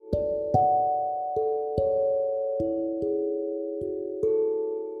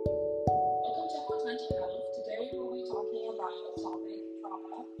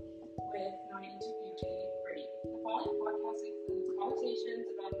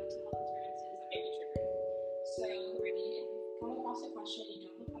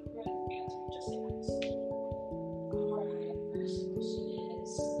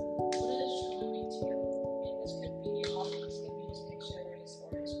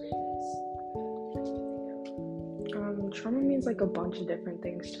trauma means like a bunch of different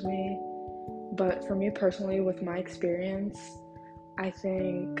things to me. But for me personally, with my experience, I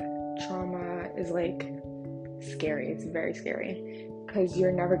think trauma is like scary. It's very scary because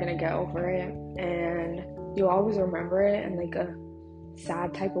you're never gonna get over it, and you'll always remember it in like a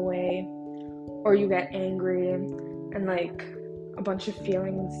sad type of way, or you get angry and like a bunch of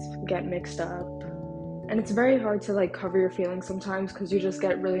feelings get mixed up. And it's very hard to like cover your feelings sometimes because you just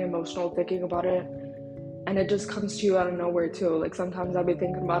get really emotional thinking about it, and it just comes to you out of nowhere too. Like sometimes I'll be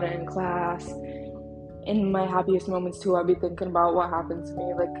thinking about it in class, in my happiest moments too. I'll be thinking about what happened to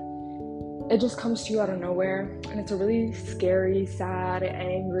me. Like it just comes to you out of nowhere, and it's a really scary, sad,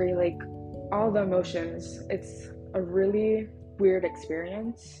 angry, like all the emotions. It's a really weird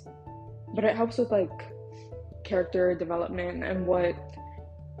experience, but it helps with like character development and what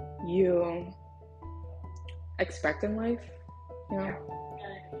you expect in life, you know?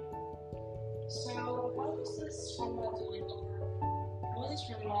 So, how was this trauma like over? How was this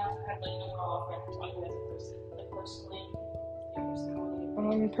trauma had like overall effect on you as a person? Like personally, your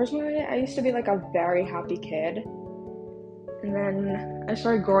personality? Personally, I used to be like a very happy kid, and then I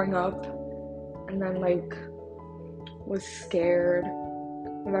started growing up, and then like was scared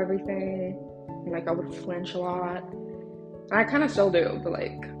of everything, and like I would flinch a lot. And I kind of still do, but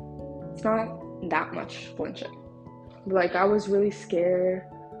like it's not that much flinching. But like I was really scared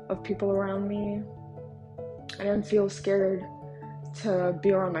of people around me. I didn't feel scared to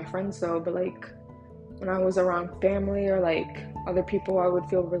be around my friends though, but like when I was around family or like other people, I would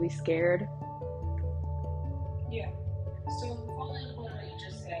feel really scared. Yeah. So following what you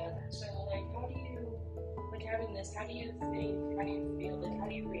just said, so like how do you like having this, how do you think, how do you feel, like how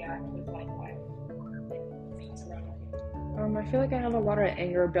do you react with like life, like things around you? I feel like I have a lot of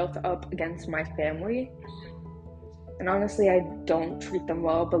anger built up against my family. And honestly, I don't treat them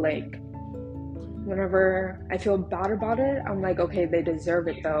well, but like whenever I feel bad about it, I'm like, okay, they deserve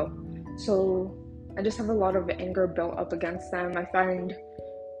it though. So I just have a lot of anger built up against them. I find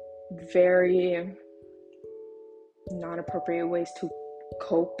very not appropriate ways to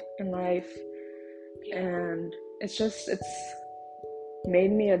cope in life. And it's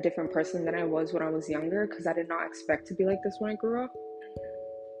made me a different person than I was when I was younger, because I did not expect to be like this when I grew up.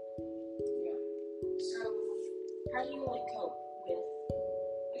 Yeah. So how do you like cope with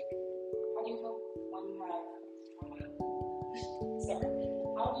like how do you cope when you have trauma? Sorry.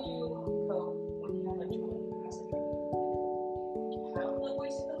 How do you cope when you have like trauma in the past? Like, you have like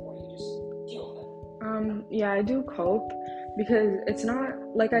ways to cope, or you just deal with it? Yeah, I do cope, because it's not,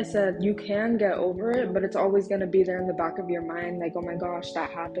 like I said, you can get over it, but it's always going to be there in the back of your mind, like, oh my gosh,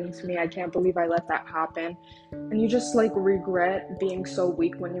 that happened to me, I can't believe I let that happen. And you just like regret being so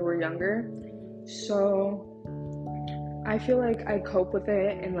weak when you were younger. So I feel like I cope with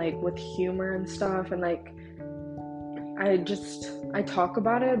it and like with humor and stuff, and like I talk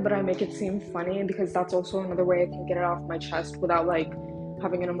about it, but I make it seem funny, because that's also another way I can get it off my chest without like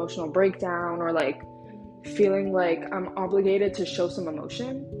having an emotional breakdown, or like feeling like I'm obligated to show some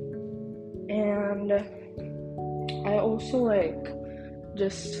emotion. And I also like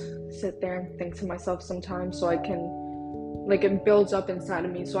just sit there and think to myself sometimes, so I can, like, it builds up inside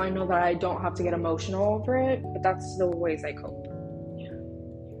of me, so I know that I don't have to get emotional over it, but that's the ways I cope. Yeah.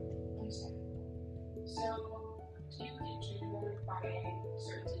 Understand. So do you get triggered by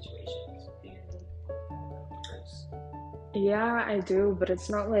certain situations in groups? Yeah, I do, but it's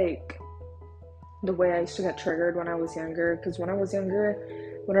not like the way I used to get triggered when I was younger, because when I was younger,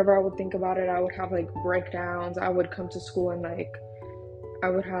 whenever I would think about it, I would have like breakdowns. I would come to school and like I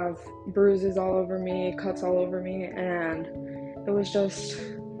would have bruises all over me, cuts all over me, and it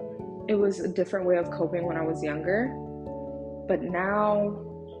was a different way of coping when I was younger. But now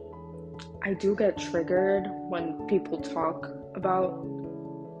I do get triggered when people talk about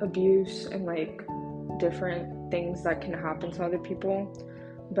abuse and like different things that can happen to other people,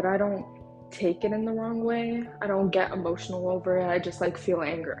 but I don't take it in the wrong way. I don't get emotional over it. I just like feel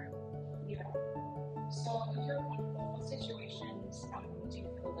anger. Yeah. So if you're comfortable, what situations do you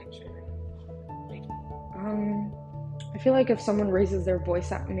feel like triggered? Like, I feel like if someone raises their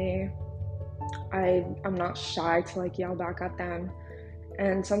voice at me, I'm not shy to like yell back at them,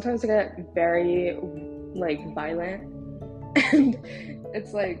 and sometimes I get very like violent, and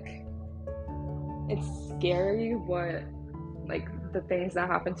it's like it's scary what like the things that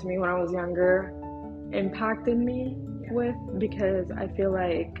happened to me when I was younger impacted me with, because I feel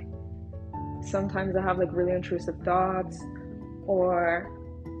like sometimes I have like really intrusive thoughts, or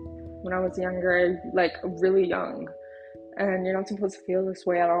when I was younger, like really young, and you're not supposed to feel this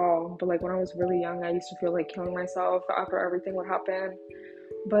way at all, but like when I was really young, I used to feel like killing myself after everything would happen.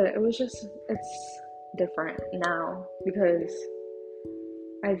 But it was just, different now because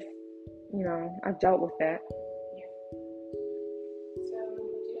I've, I've dealt with it. Yeah. So do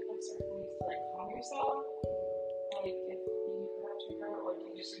you have like certain ways to like calm yourself? Like if you have trigger, or do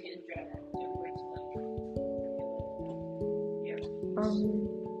you just like in general do you have ways to like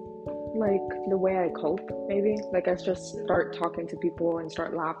Like the way I cope, maybe. Like I just start talking to people and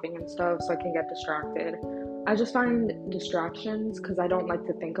start laughing and stuff so I can get distracted. I just find distractions because I don't like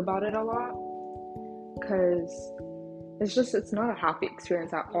to think about it a lot because it's not a happy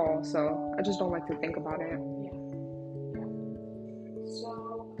experience at all, so I just don't like to think about it. yeah.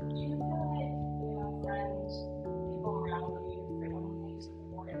 So do you feel like friends, people around you, your family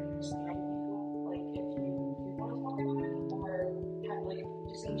support and understand you, like if you do want to talk about it, or have like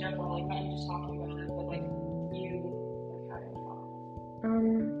just in general, like not you just talking about it, but like you like having talk?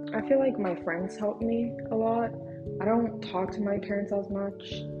 I feel like my friends help me a lot. I don't talk to my parents as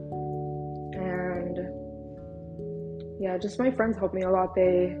much, and yeah, just my friends help me a lot.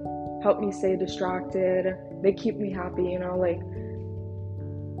 They help me stay distracted. They keep me happy, like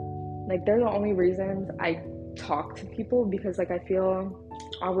they're the only reasons I talk to people because like I feel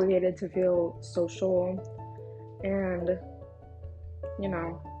obligated to feel social, and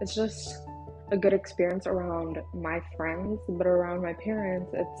it's just a good experience around my friends, but around my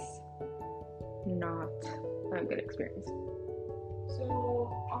parents it's not a good experience. So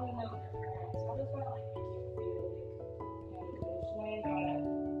on the note of your parents, how does that like make you feel like emotionally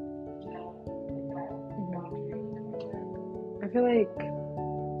that like that boundary? I feel like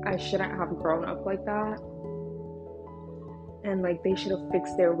I shouldn't have grown up like that, and like they should have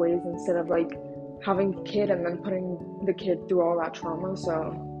fixed their ways instead of like having a kid and then putting the kid through all that trauma.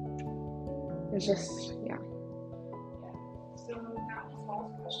 So it's just Yeah. So that was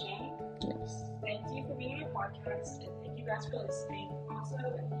Paul's question. yes. Thank you for being on our podcast, and thank you guys for listening. Also,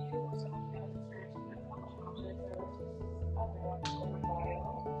 if you or someone who has experienced mental health challenges, there are resources out there on the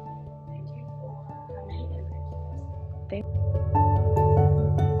bio. Thank you for coming, and thank you guys. Thank